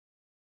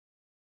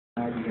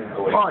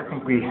Well, I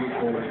think we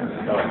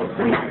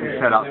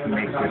set out to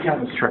make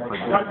this trip a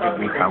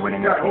good week by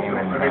winning this game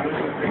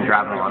and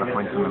driving a lot of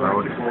points on the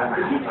road.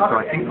 So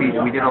I think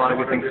we did a lot of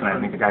good things tonight.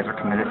 I think the guys are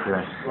committed to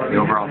the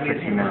overall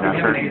 60-minute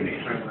effort.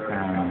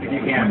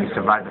 When you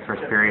survived the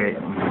first period,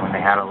 when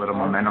they had a little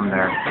momentum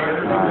there,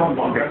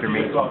 Victor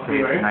made some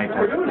saves tonight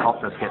that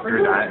helped us get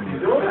through that,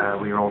 and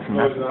we rolled from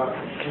there.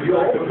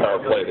 Power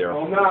play there.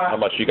 How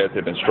much you guys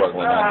have been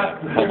struggling on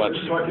that?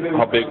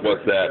 How big was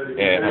that,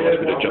 and how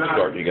much did it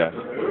jumpstart you guys?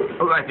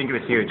 Oh, I think it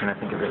was huge, and I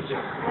think it was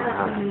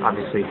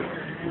obviously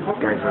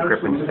guys were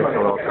gripping sticks a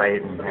little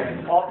tight, and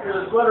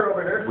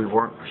we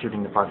weren't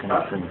shooting the puck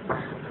enough. And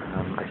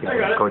I think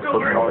Coach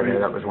put me over there.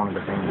 That was one of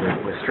the things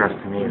that was stressed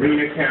to me.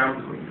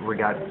 We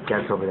got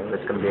guys over there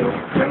that's going to be able to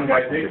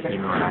fight with the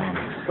team around.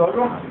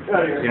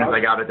 As soon as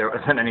I got it, there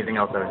wasn't anything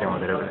else I was doing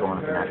with it. It was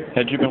going up in that.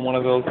 Had you been one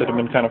of those that have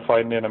been kind of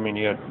fighting it? I mean,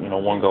 you had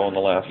one goal in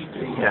the last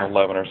 11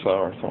 or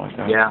so, or something like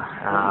that. Yeah,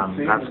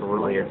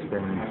 absolutely. It's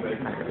been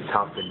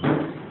tough, and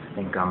I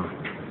think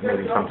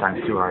maybe sometimes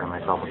too hard on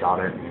myself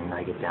about it, and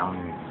I get down.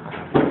 And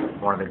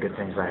one of the good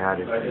things I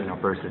had is,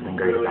 Bruce has been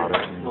great about it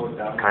and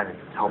kind of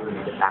helping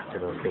me get back to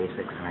those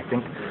basics. And I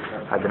think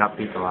I've been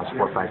upbeat the last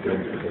 4 or 5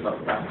 games because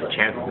the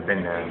chances have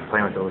been there. And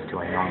playing with those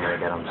two, I know I'm going to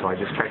get them. So I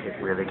just try to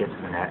really get to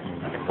the net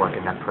and work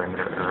in that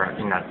perimeter, or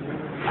in that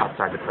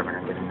outside the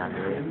perimeter and get in that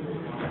area.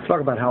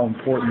 Talk about how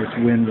important this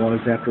win was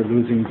after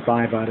losing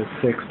 5 out of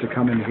 6 to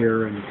come in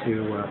here and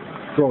to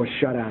throw a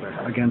shutout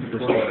against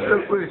this team.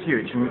 It was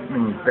huge. I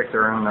mean,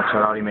 Victor earned that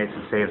shutout. He made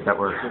some saves that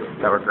were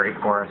great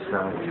for us.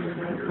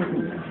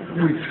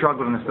 We've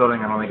struggled in this building.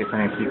 I don't think it's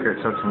any secret.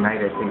 So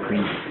tonight, I think we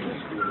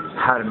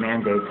had a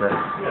mandate to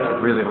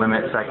really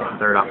limit second and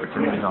third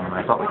opportunities on them.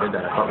 I thought we did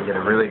that. I thought we did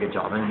a really good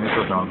job in the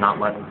neutral zone, not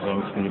letting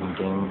gain speed and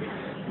gain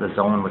the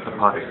zone with the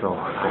puck. So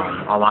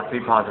a lot to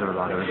be positive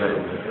about. It was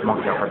a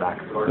monkey off our back.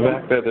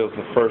 Back there was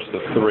the first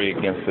of 3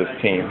 against this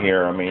team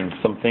here. I mean,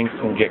 some things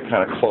can get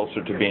kind of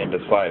closer to being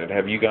decided.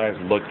 Have you guys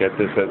looked at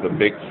this as a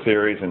big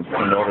series in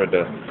order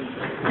to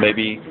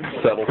maybe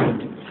settle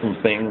some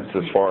things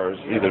as far as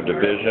either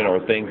division or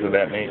things of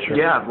that nature?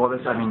 Yeah, well, 3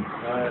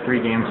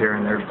 games here,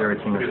 and they're a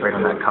team that's right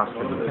on that cusp.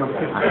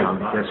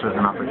 And, this was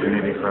an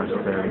opportunity for us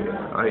to,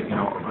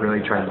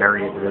 really try and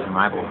bury a division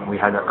rival. We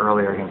had that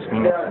earlier against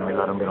Phoenix, and we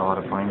let them get a lot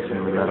of points,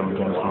 and we let them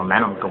gain some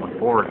momentum going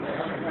forward.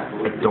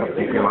 I don't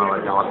think we want to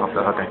let Dallas off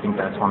the hook. I think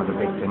that's one of the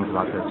big things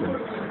about this. And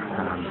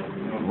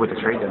with the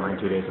trade deadline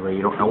 2 days away,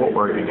 you don't know what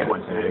we're going to get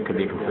Wednesday night. It could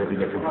be a completely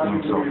different team.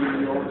 So,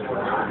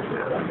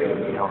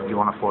 you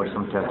want to force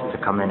them to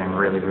come in and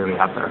really, really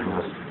have their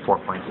 4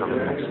 points over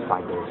the next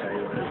 5 days.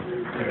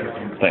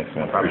 Thanks,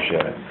 man.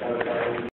 Appreciate it.